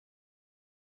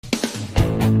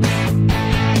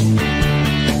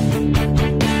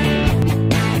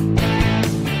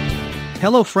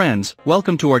Hello friends,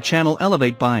 welcome to our channel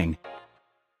Elevate Buying.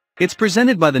 It's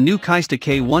presented by the new KAISDA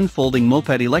K1 folding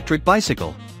moped electric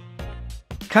bicycle.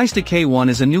 KAISDA K1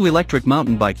 is a new electric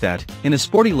mountain bike that, in a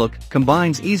sporty look,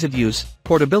 combines ease of use,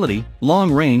 portability,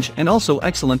 long range and also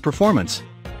excellent performance.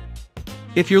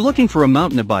 If you're looking for a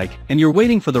mountain bike and you're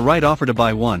waiting for the right offer to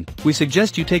buy one, we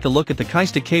suggest you take a look at the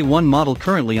KAISDA K1 model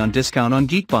currently on discount on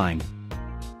Geek Buying.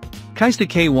 KAISDA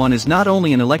K1 is not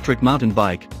only an electric mountain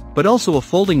bike, but also a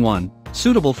folding one,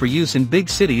 suitable for use in big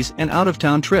cities and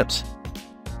out-of-town trips.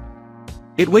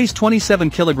 It weighs 27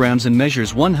 kilograms and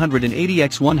measures 180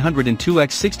 x 102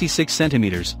 x 66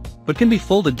 centimeters, but can be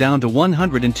folded down to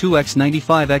 102 x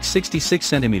 95 x 66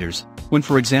 centimeters, when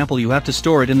for example you have to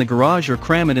store it in the garage or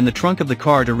cram it in the trunk of the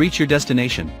car to reach your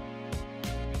destination.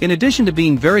 In addition to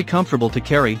being very comfortable to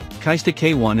carry, KAISDA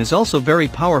K1 is also very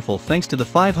powerful thanks to the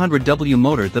 500W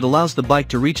motor that allows the bike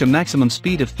to reach a maximum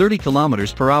speed of 30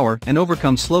 km per hour and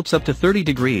overcome slopes up to 30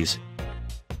 degrees.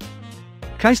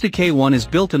 KAISDA K1 is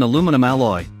built in aluminum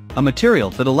alloy, a material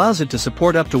that allows it to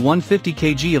support up to 150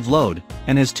 kg of load,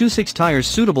 and has 2/6 tires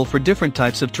suitable for different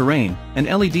types of terrain, an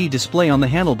LED display on the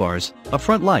handlebars, a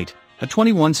front light, a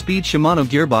 21-speed Shimano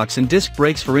gearbox and disc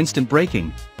brakes for instant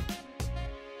braking.